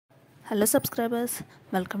Hello subscribers,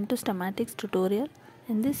 welcome to Stematics tutorial.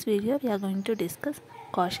 In this video we are going to discuss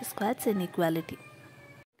Cauchy Schwartz inequality.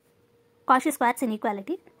 Cauchy Schwartz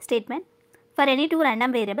inequality statement. For any two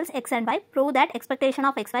random variables x and y, prove that expectation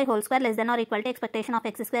of xy whole square less than or equal to expectation of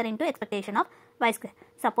x square into expectation of y square.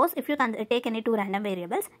 Suppose if you can take any two random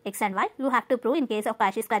variables x and y, you have to prove in case of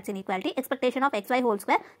Cauchy Schwartz inequality expectation of xy whole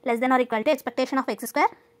square less than or equal to expectation of x square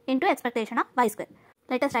into expectation of y square.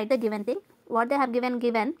 Let us write the given thing. What they have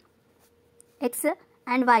given x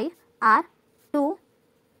and y are two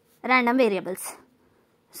random variables.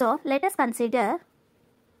 So let us consider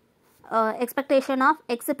expectation of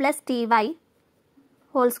x plus ty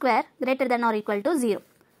whole square greater than or equal to 0.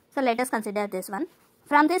 So let us consider this one.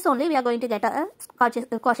 From this only we are going to get a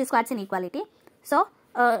Cauchy Schwartz inequality. So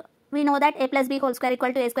we know that a plus b whole square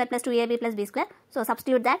equal to a square plus 2ab plus b square. So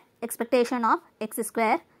substitute that expectation of x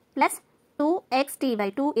square plus 2xty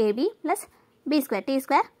 2ab plus b square t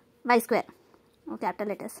square y square. Capital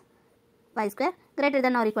letters y square greater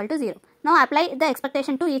than or equal to 0. Now apply the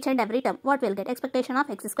expectation to each and every term. What will get? Expectation of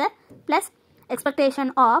x square plus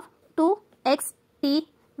expectation of 2xty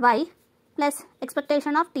plus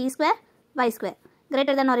expectation of t square y square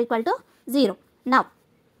greater than or equal to 0. Now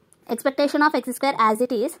expectation of x square as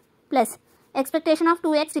it is plus expectation of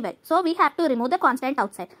 2xty. So we have to remove the constant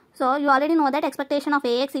outside. So you already know that expectation of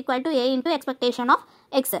ax equal to a into expectation of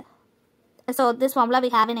x. So this formula we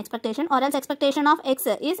have in expectation, or else expectation of x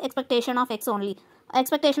is expectation of x only.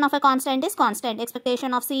 Expectation of a constant is constant.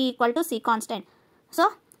 Expectation of c equal to c constant.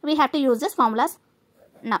 So we have to use this formulas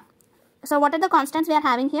now. So what are the constants we are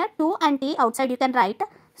having here? 2 and t outside you can write.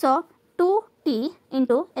 So 2t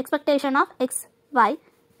into expectation of x y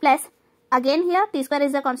plus again here t square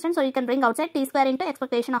is the constant, so you can bring outside t square into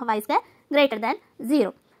expectation of y square greater than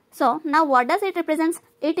 0. So now what does it represents?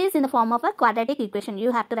 It is in the form of a quadratic equation.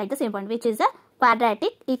 You have to write the same point, which is a quadratic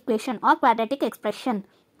equation or quadratic expression.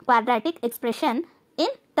 Quadratic expression in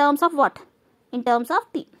terms of what? In terms of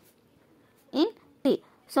t. In t.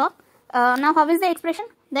 So now how is the expression?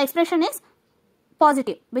 The expression is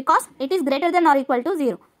positive because it is greater than or equal to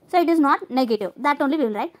 0. So it is not negative. That only we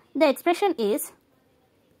will write. The expression is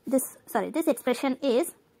this expression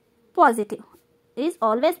is positive. Is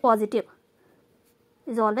always positive.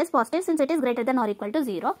 Is always positive since it is greater than or equal to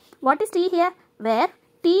 0. What is t here? Where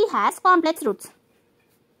t has complex roots.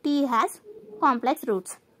 T has complex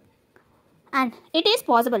roots. And it is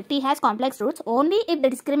possible t has complex roots only if the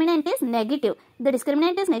discriminant is negative. If the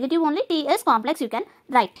discriminant is negative only, t is complex, you can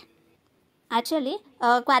write. Actually,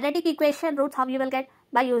 quadratic equation roots how you will get?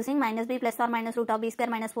 By using minus b plus or minus root of b square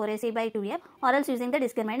minus 4ac by 2a, or else using the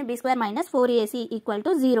discriminant b square minus 4ac equal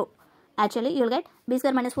to 0. Actually, you will get b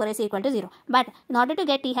square minus 4ac equal to 0. But in order to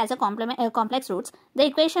get t has a complex roots, the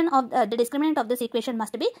equation of the discriminant of this equation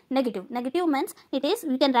must be negative. Negative means it is,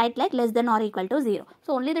 we can write like less than or equal to 0.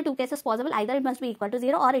 So only the two cases possible. Either it must be equal to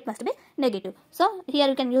 0 or it must be negative. So here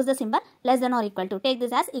you can use the symbol less than or equal to. Take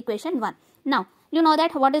this as equation 1. Now you know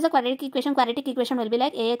that what is the quadratic equation? Quadratic equation will be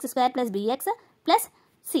like ax square plus bx plus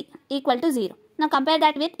c equal to 0. Now compare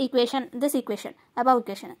that with this equation,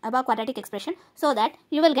 above quadratic expression, so that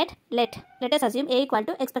you will get, let us assume a equal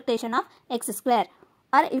to expectation of x square,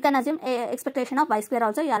 or you can assume a expectation of y square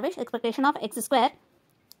also, your wish. Expectation of x square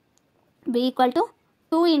be equal to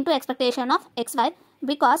 2 into expectation of xy,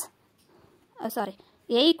 because a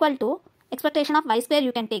equal to expectation of y square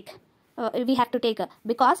you can take, we have to take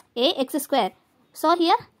because a x square. So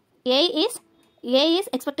here a is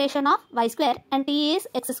expectation of y square and t is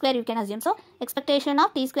x square, you can assume. So expectation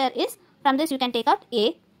of t square is, from this you can take out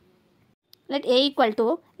a. Let a equal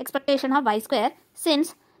to expectation of y square.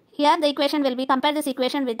 Since here the equation will be, compare this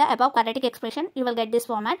equation with the above quadratic expression, you will get this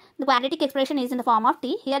format. The quadratic expression is in the form of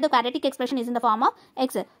t. Here the quadratic expression is in the form of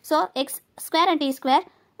x. So x square and t square,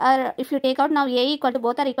 if you take out now a equal to,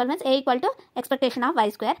 both are equal means a equal to expectation of y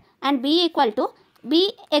square and b equal to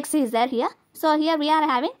bx is there here. So here we are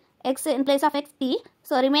having x in place of x t,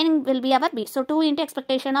 so remaining will be our b. So 2 into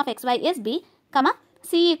expectation of xy is b, comma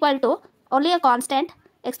c equal to only a constant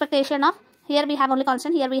expectation of, here we have only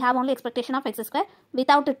constant, here we have only expectation of x square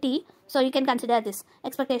without a t, so you can consider this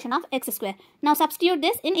expectation of x square. Now substitute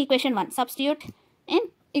this in equation 1. Substitute in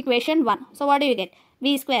equation 1. So what do you get?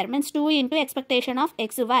 V square means 2 into expectation of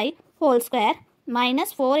xy whole square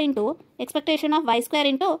minus 4 into expectation of y square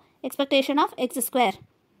into expectation of x square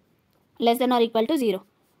less than or equal to 0.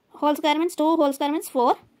 Whole square means 2 whole square means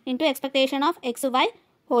 4 into expectation of xy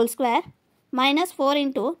whole square minus 4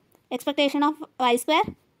 into expectation of y square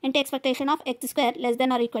into expectation of x square less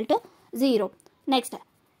than or equal to 0. Next,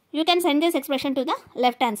 you can send this expression to the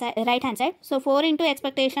left hand side, right hand side. So 4 into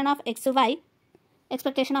expectation of xy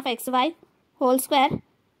whole square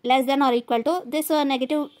less than or equal to, this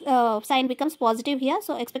negative sign becomes positive here.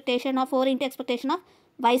 So expectation of 4 into expectation of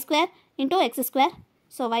y square into x square.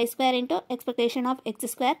 So y square into expectation of x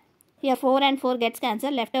square. Here 4 and 4 gets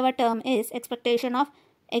cancelled. Leftover term is expectation of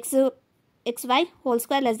xy whole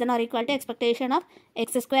square less than or equal to expectation of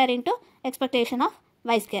x square into expectation of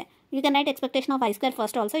y square. You can write expectation of y square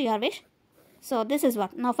first also, your wish. So this is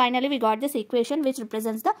what. Now finally we got this equation which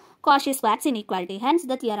represents the Cauchy Schwartz inequality. Hence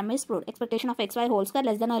the theorem is proved. Expectation of xy whole square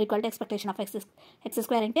less than or equal to expectation of x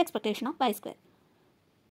square into expectation of y square.